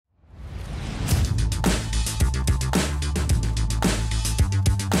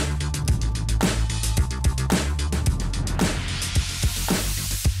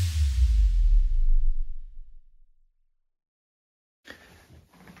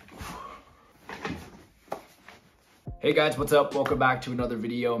Hey guys, what's up? Welcome back to another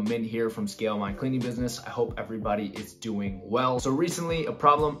video. Minh here from Scale My Cleaning Business. I hope everybody is doing well. So recently a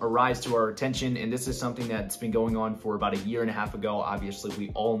problem arose to our attention, and this is something that's been going on for about a year and a half ago. Obviously, we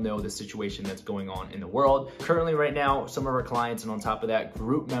all know the situation that's going on in the world. Currently right now, some of our clients and on top of that,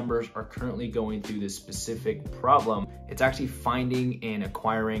 group members are currently going through this specific problem. It's actually finding and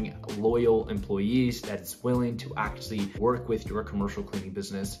acquiring loyal employees that is willing to actually work with your commercial cleaning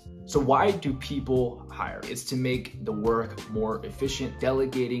business. So why do people hire? It's to make the work more efficient.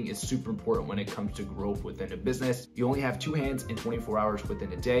 Delegating is super important when it comes to growth within a business. You only have 2 hands in 24 hours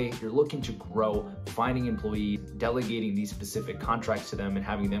within a day. If you're looking to grow, finding employees, delegating these specific contracts to them and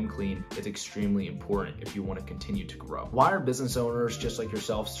having them clean is extremely important if you want to continue to grow. Why are business owners just like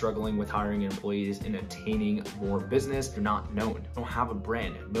yourself struggling with hiring employees and attaining more business? You're not known. You don't have a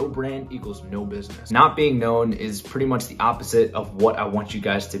brand. No brand equals no business. Not being known is pretty much the opposite of what I want you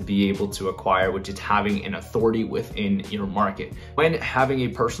guys to be able to acquire, which is having an authority within your market. When having a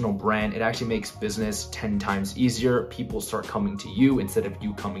personal brand, it actually makes business 10 times easier. People start coming to you instead of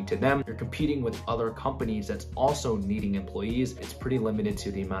you coming to them. You're competing with other companies that's also needing employees. It's pretty limited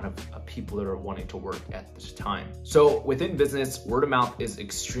to the amount of people that are wanting to work at this time. So within business, word of mouth is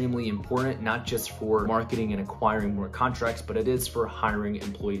extremely important, not just for marketing and acquiring more contracts, but it is for hiring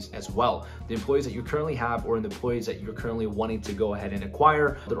employees as well. The employees that you currently have or the employees that you're currently wanting to go ahead and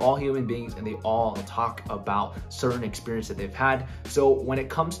acquire, they're all human beings and they all talk about certain experience that they've had. So when it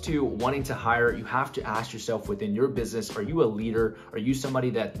comes to wanting to hire, you have to ask yourself within your business, are you a leader? Are you somebody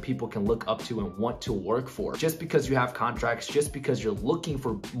that people can look up to and want to work for? Just because you have contracts, just because you're looking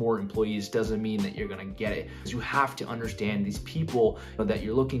for more employees doesn't mean that you're gonna get it. You have to understand these people that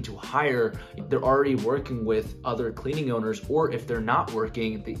you're looking to hire, they're already working with other cleaning owners, or if they're not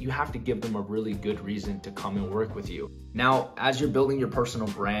working, that you have to give them a really good reason to come and work with you. Now, as you're building your personal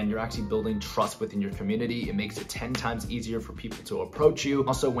brand, you're actually building trust within your community. It makes it 10 times easier for people to approach you.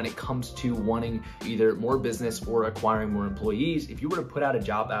 Also, when it comes to wanting either more business or acquiring more employees, if you were to put out a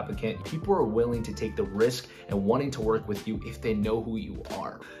job applicant, people are willing to take the risk and wanting to work with you if they know who you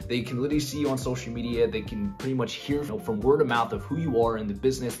are. They can literally see you on social media. They can pretty much hear from word of mouth of who you are in the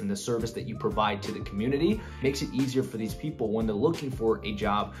business and the service that you provide to the community. It makes it easier for these people when they're looking for a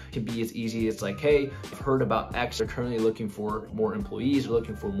job. It can be as easy as like, hey, I've heard about X. They're currently looking for more employees, they're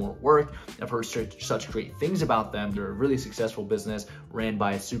looking for more work. I've heard such great things about them. They're a really successful business ran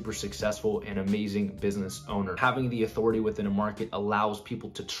by a super successful and amazing business owner. Having the authority within a market allows people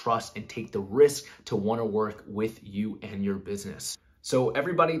to trust and take the risk to want to work with you and your business. So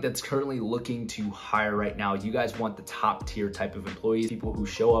everybody that's currently looking to hire right now, you guys want the top tier type of employees, people who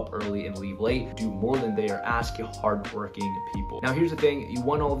show up early and leave late, do more than they are asked, hardworking people. Now here's the thing, you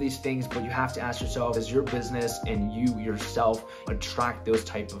want all these things, but you have to ask yourself, does your business and you yourself attract those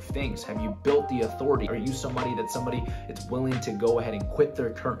type of things? Have you built the authority? Are you somebody that's willing to go ahead and quit their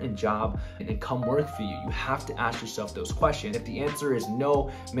current job and come work for you? You have to ask yourself those questions. If the answer is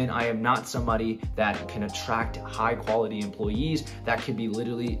no, man, I am not somebody that can attract high quality employees. That could be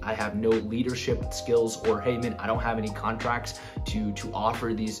literally, I have no leadership skills, or hey man, I don't have any contracts to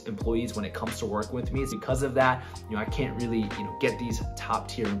offer these employees when it comes to work with me. It's because of that, I can't really, get these top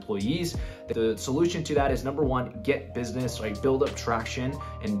tier employees. The solution to that is number one, get business, right? Build up traction,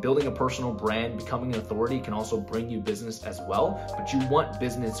 and building a personal brand, becoming an authority can also bring you business as well. But you want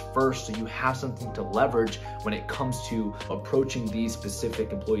business first, so you have something to leverage when it comes to approaching these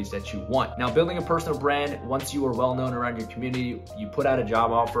specific employees that you want. Now, building a personal brand, once you are well known around your community, you put out a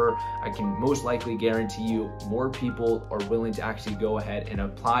job offer, I can most likely guarantee you more people are willing to actually go ahead and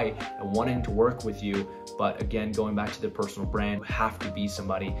apply and wanting to work with you. But again, going back to the personal brand, you have to be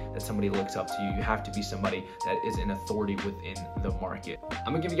somebody that somebody looks up to you. You have to be somebody that is an authority within the market.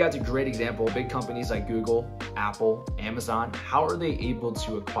 I'm gonna give you guys a great example. Big companies like Google, Apple, Amazon, how are they able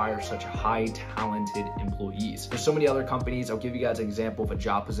to acquire such high talented employees? There's so many other companies. I'll give you guys an example of a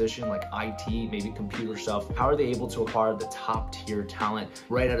job position like IT, maybe computer stuff. How are they able to acquire the top tier talent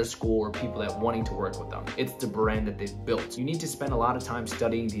right out of school or people that wanting to work with them? It's the brand that they've built. You need to spend a lot of time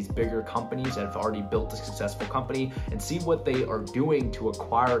studying these bigger companies that have already built a successful company and see what they are doing to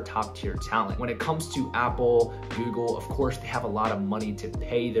acquire top tier talent. When it comes to Apple, Google, of course, they have a lot of money to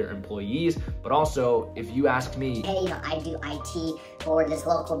pay their employees, but also if you ask me, hey, I do IT for this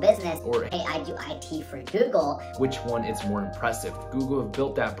local business, or hey, I do IT for Google, which one is more impressive? Google have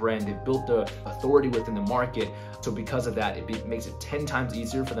built that brand, they've built the authority within the market. So because of that, it makes it 10 times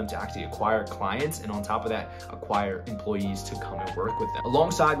easier for them to actually acquire clients, and on top of that, acquire employees to come and work with them.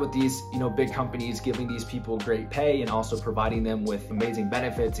 Alongside with these, big companies giving these people great pay and also providing them with amazing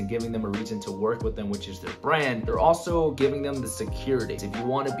benefits and giving them a reason to work with them, which is their brand, they're also giving them the security. If you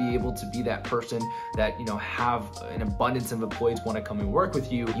want to be able to be that person that, you know, have an abundance of employees want to come and work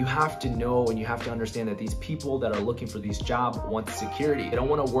with you, you have to know and you have to understand that these people that are looking for these jobs want security. They don't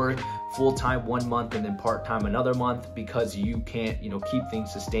want to work full-time 1 month and then part-time another month because you can't, you know, keep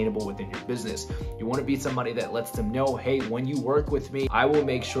things sustainable within your business. You want to be somebody that lets them know, hey, when you work with me, I will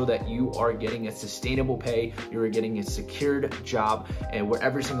make sure that you are getting a sustainable pay, you're getting a secured job, and where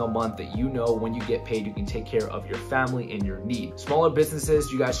every single month that you know when you get paid, you can take care of your family and your needs. Smaller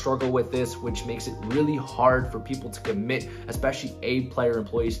businesses, you guys struggle with this, which makes it really hard for people to commit, especially A-player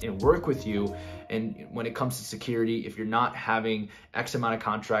employees, and work with you. And when it comes to security, if you're not having X amount of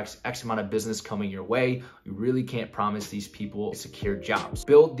contracts, X amount of business coming your way, you really can't promise these people secure jobs.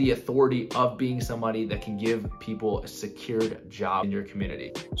 Build the authority of being somebody that can give people a secured job in your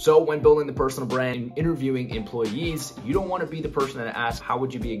community. So when building the personal brand and interviewing employees, you don't want to be the person that asks, how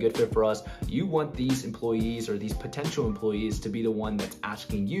would you be a good fit for us? You want these employees or these potential employees to be the one that's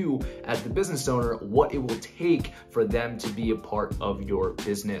asking you as the business owner what it will take for them to be a part of your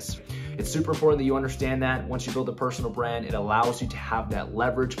business. It's super important that you understand that. Once you build a personal brand, it allows you to have that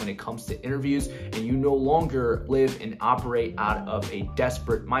leverage when it comes to interviews, and you no longer live and operate out of a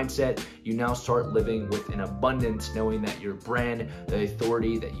desperate mindset. You now start living with an abundance, knowing that your brand, the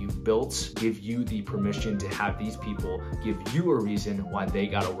authority that you've built, give you the permission to have these people give you a reason why they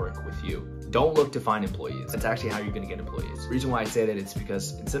gotta work with you. Don't look to find employees. That's actually how you're gonna get employees. The reason why I say that is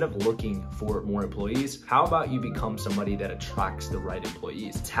because instead of looking for more employees, how about you become somebody that attracts the right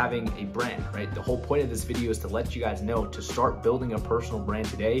employees? It's having a brand, right? The whole point of this video is to let you guys know to start building a personal brand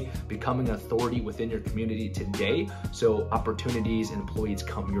today, becoming an authority within your community today, so opportunities and employees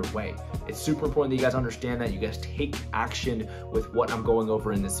come your way. It's super important that you guys understand that, you guys take action with what I'm going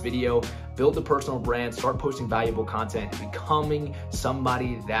over in this video. Build the personal brand, start posting valuable content, and becoming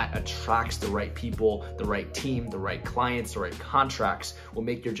somebody that attracts the right people, the right team, the right clients, the right contracts will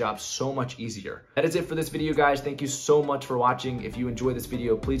make your job so much easier. That is it for this video, guys. Thank you so much for watching. If you enjoyed this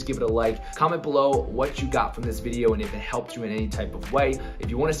video, please give it a like. Comment below what you got from this video and if it helped you in any type of way. If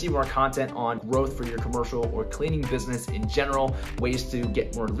you want to see more content on growth for your commercial or cleaning business in general, ways to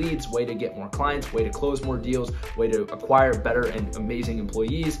get more leads, way to get more clients, way to close more deals, way to acquire better and amazing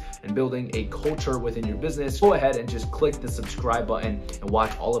employees, and building a culture within your business, go ahead and just click the subscribe button and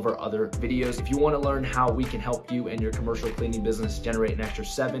watch all of our other videos. If you want to learn how we can help you and your commercial cleaning business generate an extra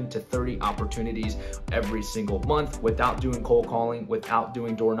 7 to 30 opportunities every single month without doing cold calling, without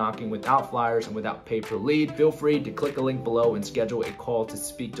doing door knocking, without flyers, and without pay per lead, feel free to click a link below and schedule a call to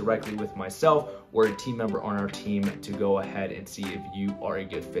speak directly with myself or a team member on our team to go ahead and see if you are a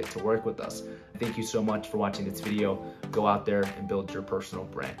good fit to work with us. Thank you so much for watching this video. Go out there and build your personal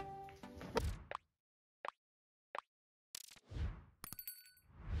brand.